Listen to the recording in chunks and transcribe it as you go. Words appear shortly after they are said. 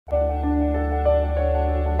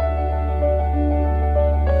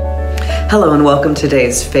Hello and welcome to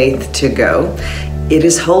today's Faith to Go. It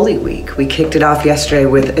is Holy Week. We kicked it off yesterday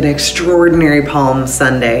with an extraordinary Palm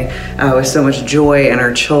Sunday with so much joy in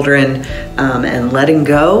our children and letting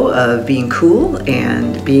go of being cool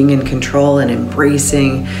and being in control and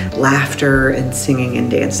embracing laughter and singing and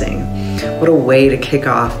dancing. What a way to kick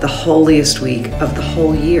off the holiest week of the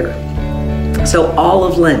whole year. So all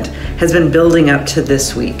of Lent has been building up to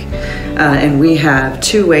this week. And we have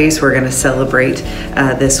two ways we're going to celebrate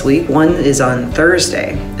this week. One is on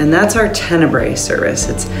Thursday, and that's our Tenebrae service.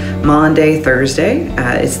 It's Maundy Thursday.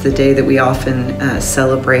 It's the day that we often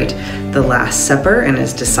celebrate the Last Supper and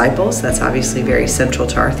his disciples. That's obviously very central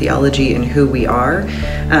to our theology and who we are.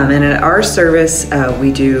 And at our service,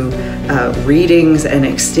 we do readings and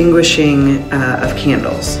extinguishing of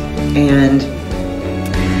candles. And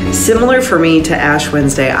similar for me to Ash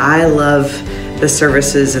Wednesday, I love the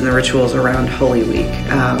services and the rituals around Holy Week.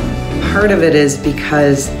 Part of it is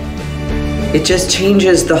because it just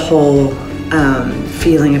changes the whole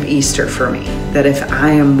feeling of Easter for me. That if I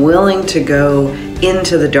am willing to go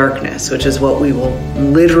into the darkness, which is what we will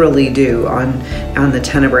literally do on the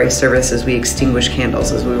Tenebrae service as we extinguish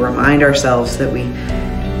candles, as we remind ourselves that we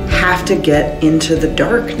have to get into the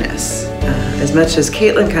darkness. As much as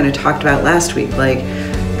Caitlin kind of talked about last week, like,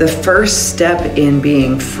 the first step in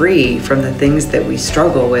being free from the things that we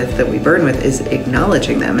struggle with, that we burden with, is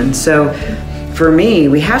acknowledging them. And so for me,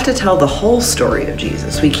 we have to tell the whole story of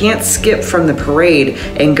Jesus. We can't skip from the parade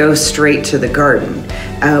and go straight to the garden.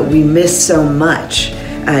 We miss so much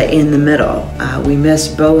in the middle. We miss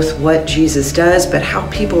both what Jesus does, but how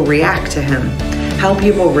people react to him, how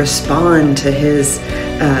people respond to his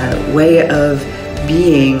way of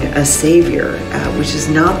being a savior, which is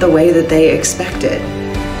not the way that they expected.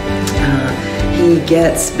 He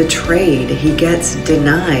gets betrayed, he gets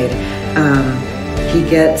denied, he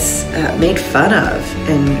gets made fun of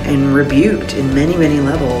and rebuked in many, many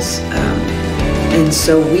levels. And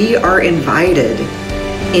so we are invited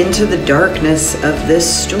into the darkness of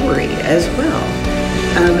this story as well.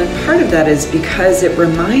 And part of that is because it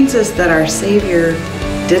reminds us that our Savior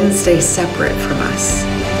didn't stay separate from us.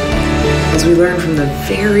 As we learn from the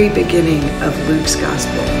very beginning of Luke's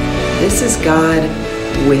Gospel, this is God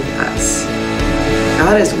with us.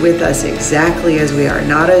 God is with us exactly as we are,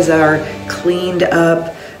 not as our cleaned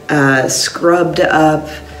up, scrubbed up,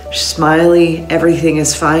 smiley, everything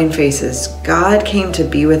is fine faces. God came to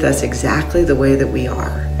be with us exactly the way that we are.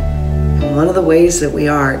 And one of the ways that we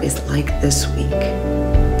are is like this week.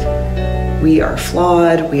 We are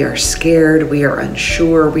flawed, we are scared, we are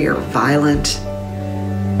unsure, we are violent.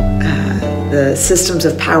 The systems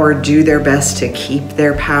of power do their best to keep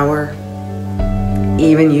their power,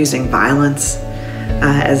 even using violence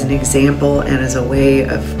as an example and as a way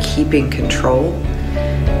of keeping control.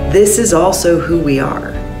 This is also who we are.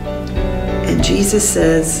 And Jesus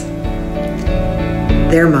says,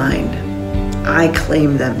 they're mine. I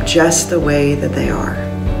claim them just the way that they are.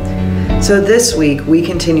 So this week, we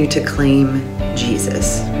continue to claim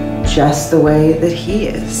Jesus just the way that he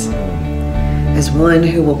is. As one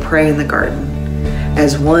who will pray in the garden,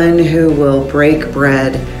 as one who will break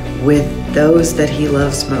bread with those that he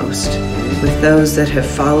loves most, with those that have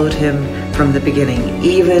followed him from the beginning,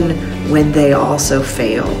 even when they also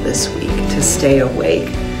fail this week, to stay awake,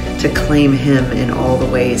 to claim him in all the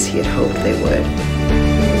ways he had hoped they would.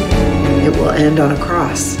 It will end on a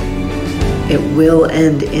cross. It will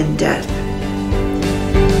end in death.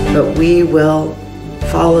 But we will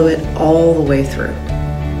follow it all the way through.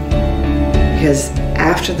 Because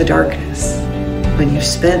after the darkness, when you've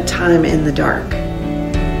spent time in the dark,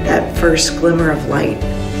 that first glimmer of light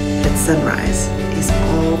at sunrise is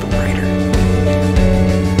all the brighter.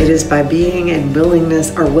 It is by being in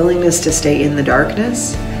our willingness to stay in the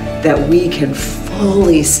darkness, that we can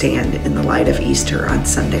fully stand in the light of Easter on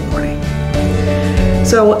Sunday morning.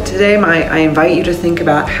 So today, I invite you to think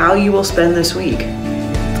about how you will spend this week.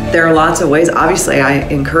 There are lots of ways. Obviously, I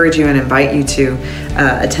encourage you and invite you to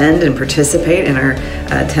attend and participate in our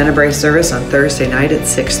Tenebrae service on Thursday night at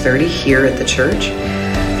 6:30 here at the church.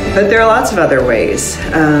 But there are lots of other ways.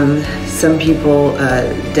 Some people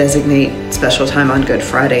designate special time on Good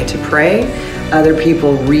Friday to pray. Other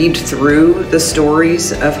people read through the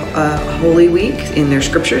stories of Holy Week in their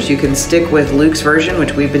scriptures. You can stick with Luke's version,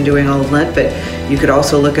 which we've been doing all of Lent, but you could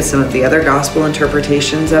also look at some of the other gospel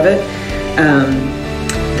interpretations of it.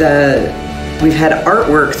 We've had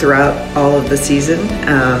artwork throughout all of the season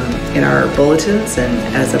in our bulletins and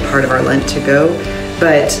as a part of our Lent to Go.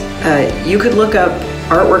 But you could look up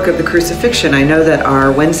artwork of the crucifixion. I know that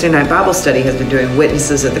our Wednesday night Bible study has been doing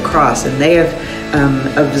Witnesses at the Cross, and they have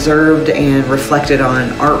observed and reflected on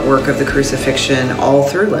artwork of the crucifixion all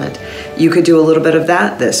through Lent. You could do a little bit of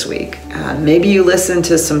that this week. Maybe you listen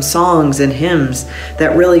to some songs and hymns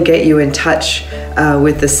that really get you in touch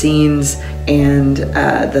with the scenes and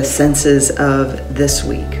the senses of this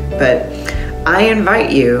week. But I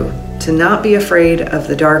invite you to not be afraid of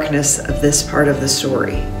the darkness of this part of the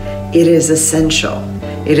story. It is essential.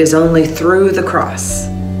 It is only through the cross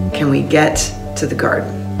can we get to the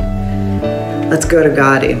garden. Let's go to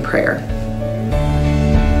God in prayer.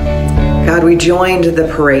 God, we joined the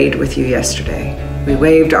parade with you yesterday. We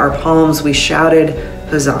waved our palms, we shouted,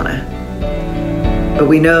 Hosanna. But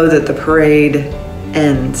we know that the parade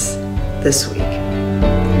ends this week.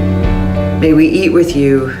 May we eat with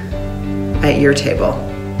you at your table,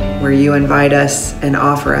 where you invite us and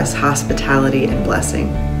offer us hospitality and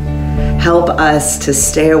blessing. Help us to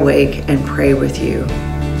stay awake and pray with you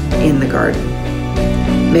in the garden.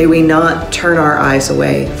 May we not turn our eyes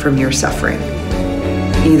away from your suffering,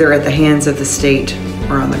 either at the hands of the state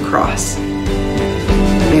or on the cross.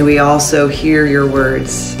 May we also hear your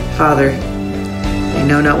words, Father, they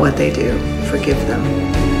know not what they do, forgive them.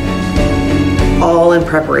 All in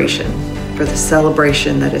preparation for the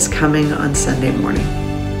celebration that is coming on Sunday morning.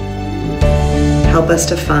 Help us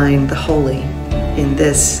to find the holy in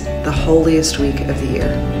this, the holiest week of the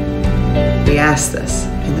year. We ask this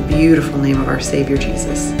in the beautiful name of our Savior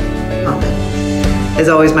Jesus. Amen. As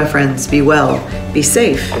always, my friends, be well, be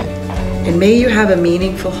safe, and may you have a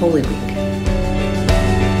meaningful Holy Week.